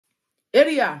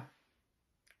area,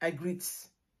 I greet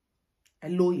a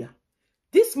lawyer.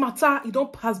 This matter, you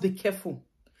don't pass, be careful.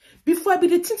 Before I be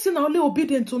the things in only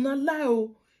obedient to not lie,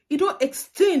 it don't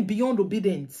extend beyond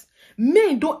obedience.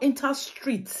 Men don't enter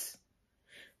streets.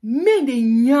 Men they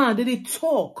yarn, they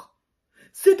talk.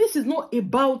 See, this is not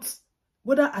about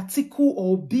whether Atiku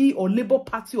or B or Labour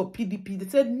Party or PDP. They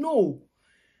said no.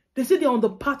 They said they're on the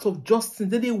path of justice.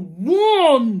 That they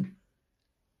warn.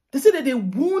 They said that they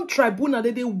warn tribunal.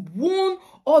 That they warn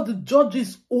all the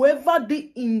judges, whoever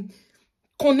they in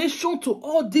connection to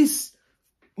all this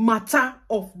matter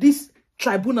of this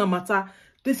tribunal matter.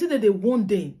 They said that they warn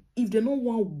them. If they don't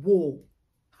want war,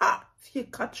 here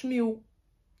catch me.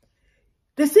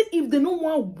 They say if they don't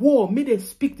want war, may they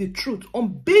speak the truth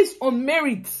based on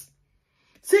merits.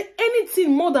 Say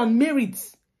anything more than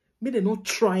merits, may they not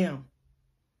triumph.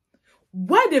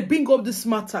 Why they bring up this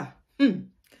matter? They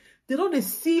don't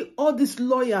see all these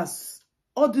lawyers,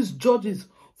 all these judges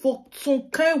for some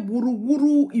kind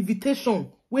wuru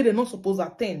invitation where they're not supposed to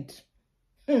attend.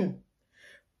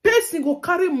 Person go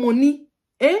carry money,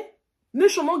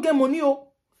 Nation not get money,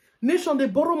 Nation they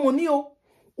borrow money,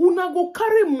 Una go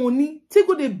carry money, take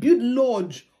go they build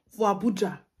lodge for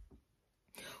Abuja.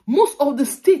 Most of the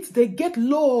states, they get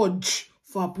lodge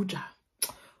for Abuja.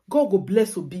 God go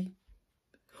bless Obi.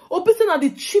 Obi say na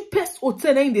the cheapest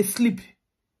hotel in they sleep.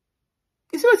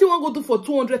 You see what you want to go do for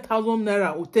 200,000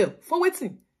 naira hotel? For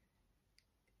waiting.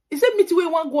 He said meeting where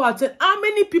you want go attend. How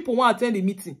many people want attend the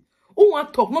meeting? Who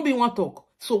want talk? Nobody want talk.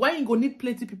 So why you go need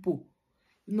plenty people?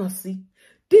 You know, see,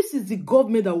 this is the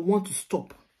government that want to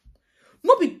stop.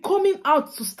 Not be coming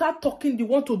out to start talking, you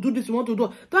want to do this, you want to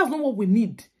do. That's not what we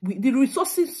need. The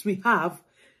resources we have,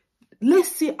 let's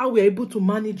see how we're able to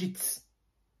manage it.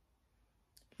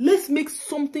 Let's make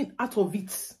something out of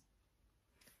it.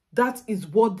 That is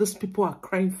what these people are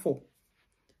crying for.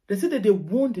 They say that they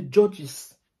warn the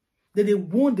judges, that they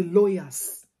warn the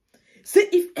lawyers. Say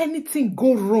if anything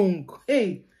go wrong,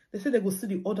 hey, they say they go see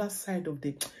the other side of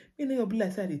the. You know, you'll be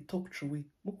like, they talk through it.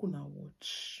 Make una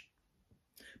watch.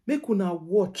 Make una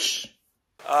watch.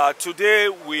 Today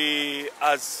we,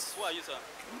 as who are you, sir?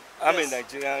 I'm a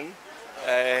Nigerian,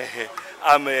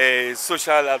 I'm a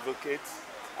social advocate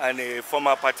and a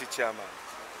former party chairman.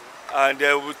 And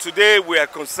today we are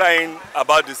concerned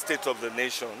about the state of the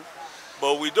nation,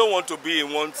 but we don't want to be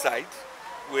in one side.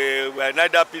 We are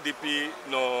neither PDP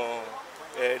nor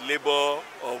Labour,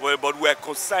 but we are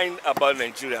concerned about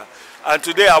Nigeria. And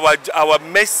today our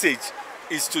message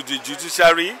is to the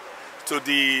judiciary, to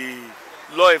the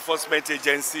law enforcement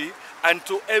agency, and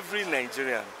to every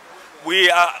Nigerian. We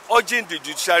are urging the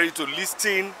judiciary to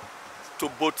listen to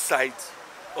both sides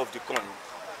of the coin.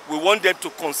 We want them to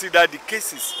consider the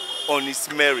cases on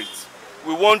its merit.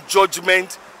 We want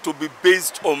judgment to be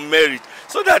based on merit,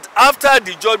 so that after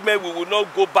the judgment we will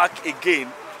not go back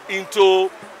again into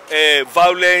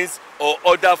violence or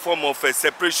other form of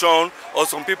separation, or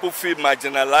some people feel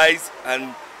marginalized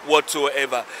and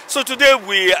whatsoever. So today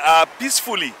we are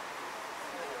peacefully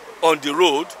on the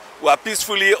road. We are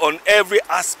peacefully on every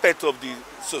aspect of the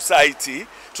society,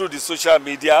 through the social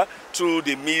media, through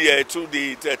the media, through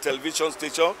the television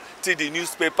station, through the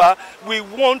newspaper. We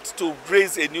want to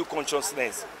raise a new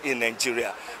consciousness in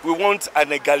Nigeria. We want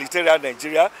an egalitarian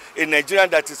Nigeria, a Nigeria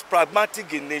that is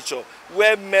pragmatic in nature,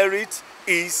 where merit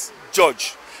is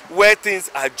judged, where things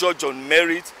are judged on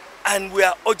merit, and we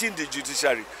are urging the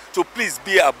judiciary to please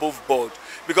be above board,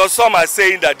 because some are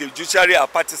saying that the judiciary are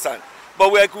partisan,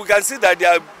 but we can see that they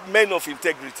are men of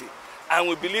integrity, and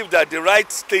we believe that the right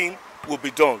thing will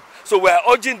be done. So we are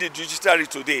urging the judiciary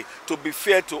today to be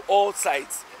fair to all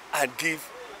sides and give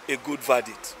a good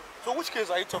verdict. So which case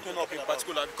are you talking about in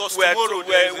particular? Because we're talking.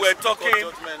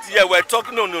 Yeah, we're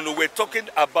talking. No. We're talking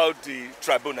about the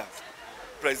tribunal,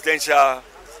 presidential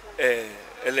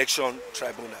election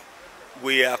tribunal.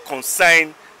 We are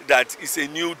concerned that it's a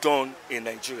new dawn in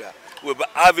Nigeria. We're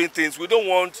having things. We don't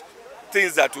want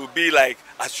things that will be like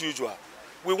as usual.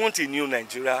 We want a new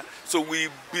Nigeria. So we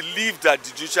believe that the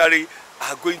judiciary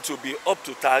are going to be up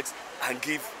to task and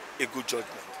give a good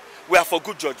judgment. We are for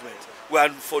good judgment. We are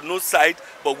for no side,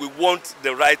 but we want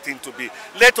the right thing to be.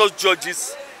 Let us judge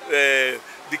these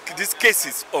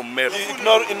cases on merit.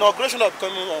 The inauguration of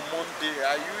coming on Monday,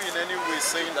 are you in any way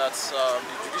saying that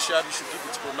the judiciary should give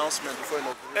its pronouncement before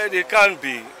inauguration? It can't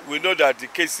be. We know that the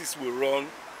cases will run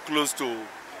close to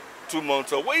 2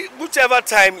 months or whichever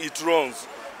time it runs.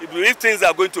 If things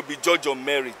are going to be judged on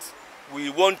merit, we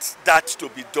want that to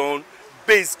be done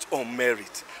based on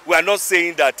merit. We are not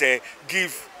saying that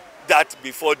give that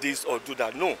before this or do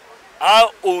that. No. Our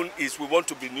own is we want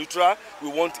to be neutral, we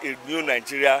want a new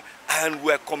Nigeria, and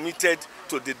we are committed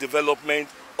to the development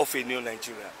of a new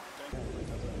Nigeria.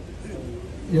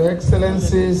 Your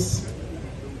Excellencies,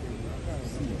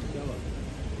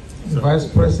 the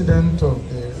Vice President of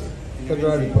the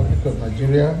Federal Republic of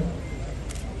Nigeria,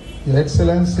 Your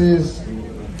Excellencies,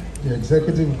 the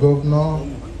Executive Governor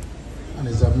and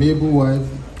his amiable wife,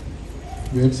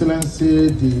 Your Excellency,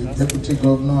 the Deputy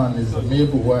Governor and his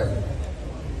amiable wife,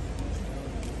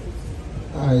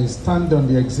 I stand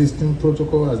on the existing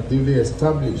protocol as duly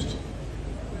established.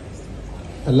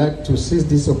 I'd like to seize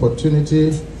this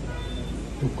opportunity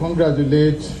to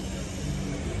congratulate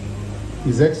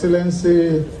His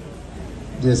Excellency,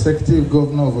 the Executive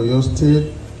Governor of Oyo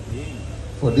State,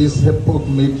 for this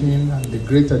epoch-making and the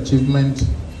great achievement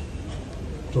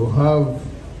to have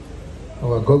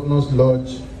our Governor's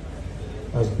Lodge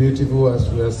as beautiful as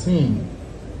we are seeing.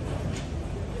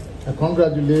 I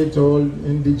congratulate all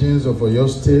indigenes of Oyo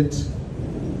State,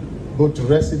 both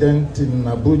resident in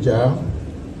Abuja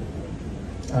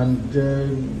and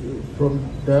from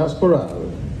diaspora.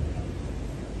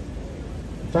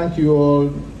 Thank you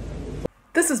all.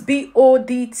 This is Bod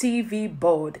TV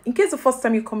Bod. In case the first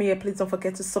time you come here, please don't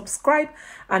forget to subscribe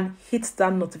and hit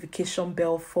that notification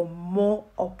bell for more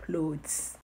uploads.